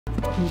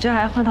你这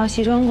还换套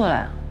西装过来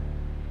啊？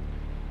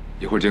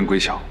一会儿见归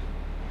晓。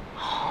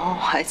哦，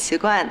我还奇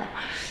怪呢，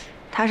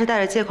他是带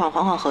着借款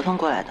还款合同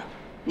过来的，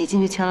你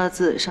进去签了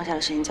字，剩下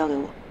的事情交给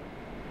我。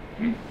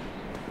嗯。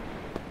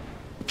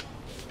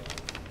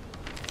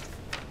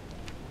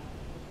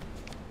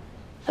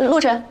陆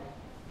晨，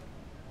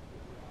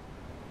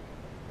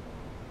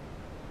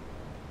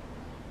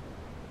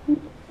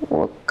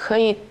我可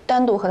以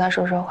单独和他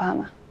说说话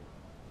吗？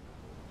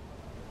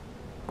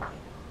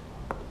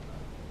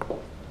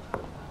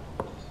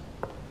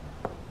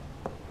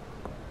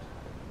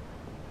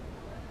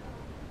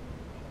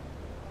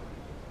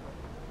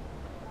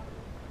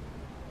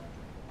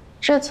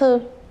这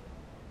次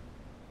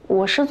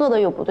我是做的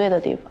有不对的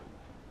地方，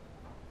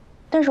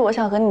但是我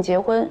想和你结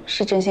婚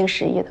是真心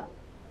实意的。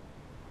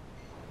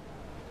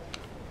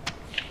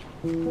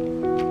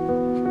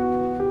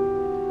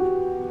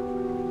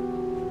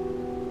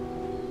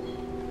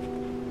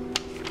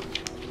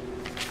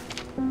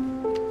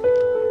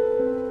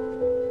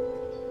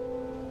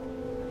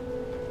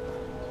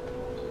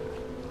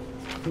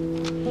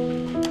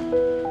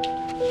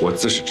我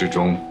自始至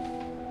终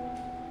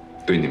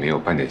对你没有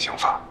半点想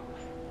法。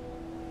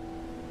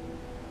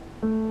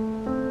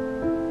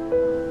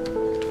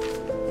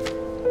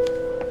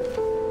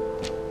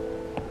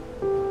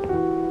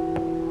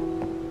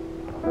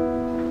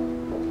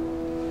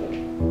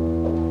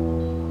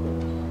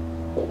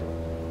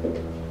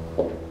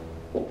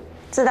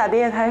自打毕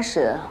业开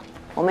始，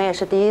我们也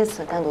是第一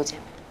次单独见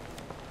面。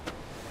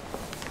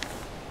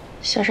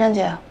小珊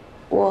姐，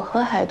我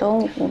和海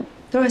东，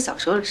都是小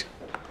时候的事，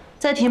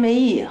再提没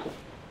意义啊。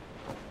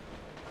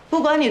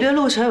不管你对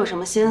陆晨有什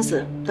么心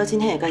思，到今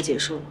天也该结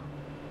束了。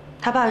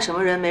他爸是什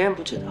么人，没人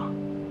不知道。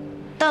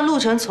但陆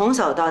晨从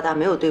小到大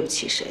没有对不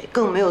起谁，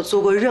更没有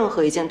做过任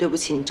何一件对不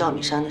起你赵米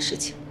山的事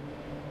情。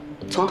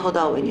从头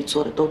到尾，你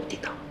做的都不抵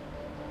当。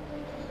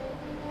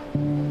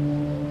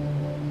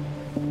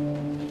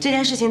这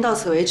件事情到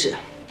此为止，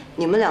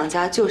你们两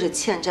家就是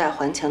欠债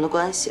还钱的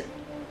关系。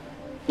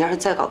你要是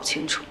再搞不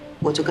清楚，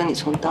我就跟你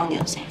从当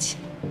年算起。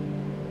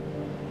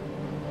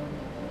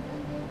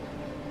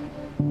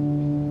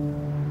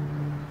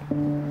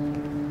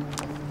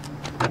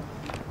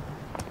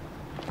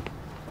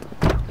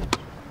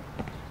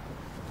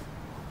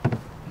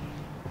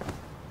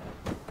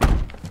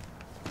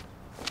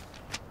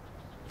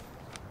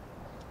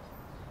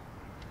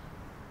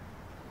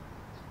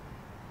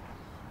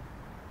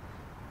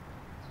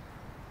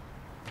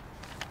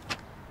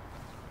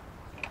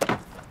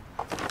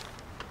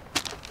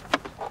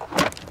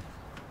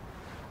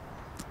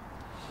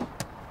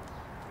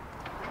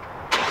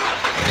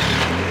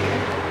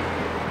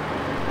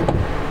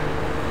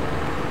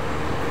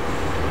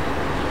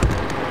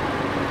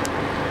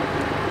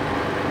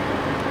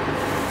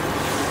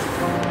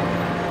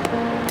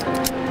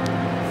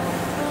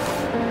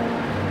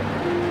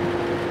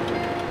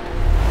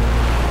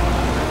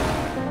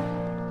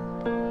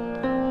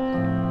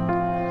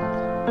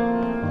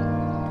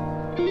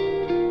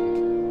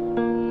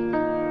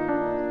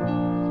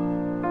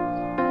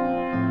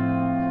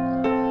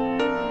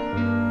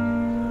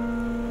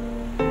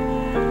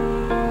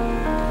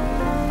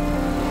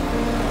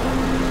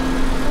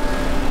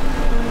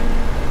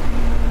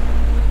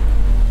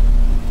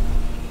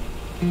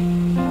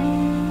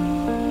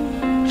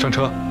上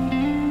车。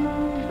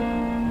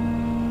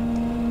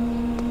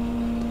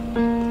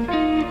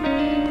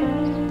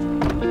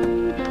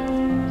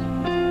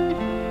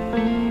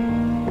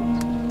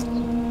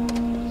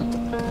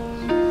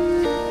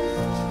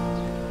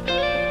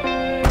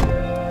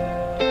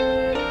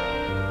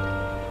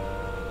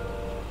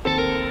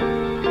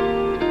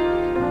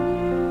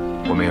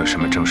我没有什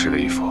么正式的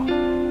衣服，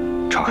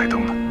常海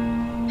东呢？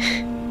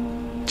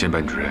监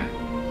办主任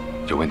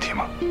有问题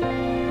吗？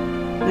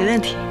没问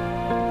题。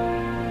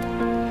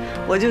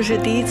我就是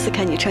第一次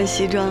看你穿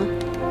西装，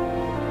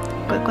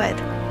怪怪的。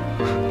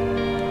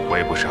我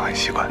也不是很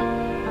习惯。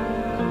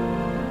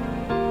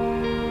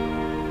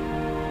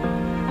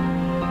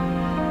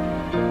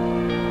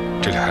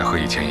这里还和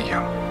以前一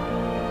样，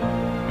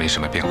没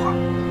什么变化。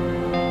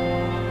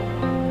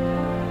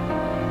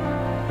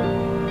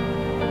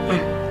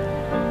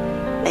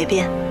没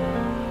变。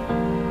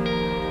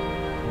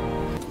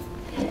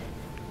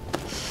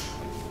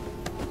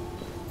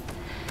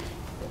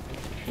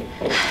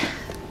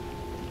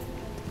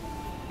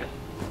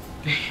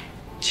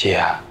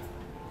姐，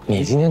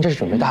你今天这是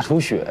准备大出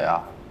血呀？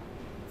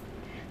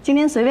今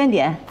天随便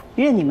点，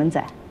任你们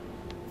宰。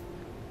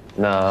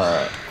那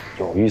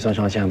有预算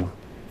上限吗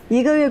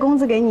？1个月工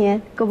资给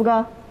你，够不够？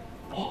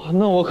哦，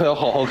那我可要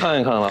好好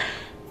看一看了。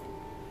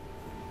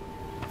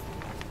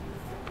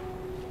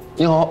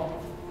你好。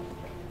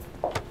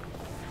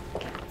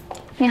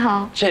你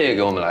好。这个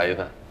给我们来一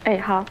份。哎，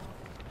好。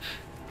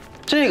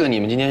这个你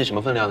们今天是什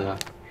么分量的呀？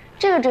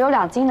这个只有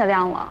2斤的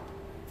量了。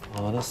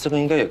哦，那4个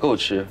应该也够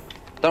吃。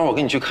待会儿我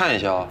跟你去看一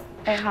下啊。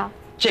哎，好。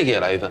这个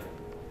也来一份。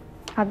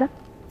好的。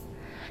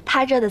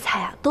他这的菜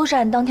啊，都是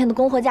按当天的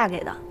供货价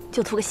给的，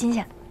就图个新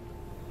鲜。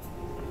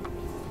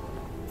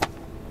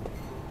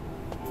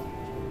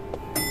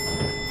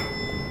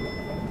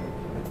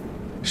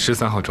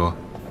13号桌，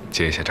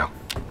结一下账。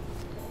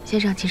先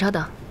生，请稍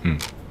等。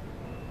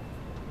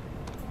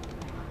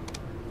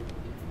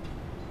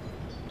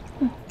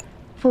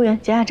服务员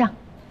结下账。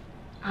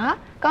啊，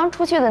刚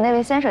出去的那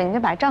位先生已经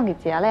把账给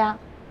结了呀。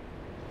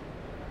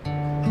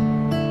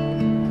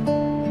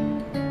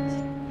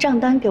账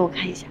单给我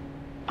看一下。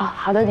哦，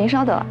好的，您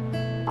稍等。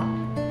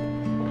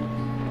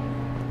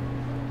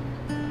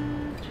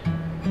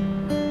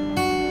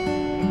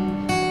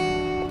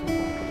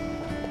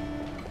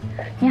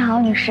你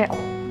好，女士。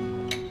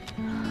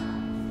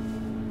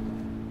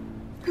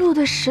陆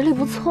队实力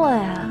不错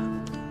呀。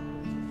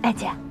哎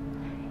姐，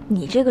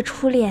你这个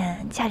初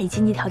恋家里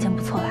经济条件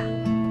不错吧？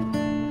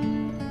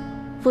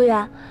服务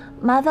员，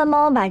麻烦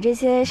帮我把这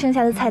些剩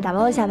下的菜打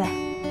包一下呗。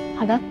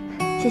好的，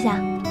谢谢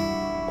啊。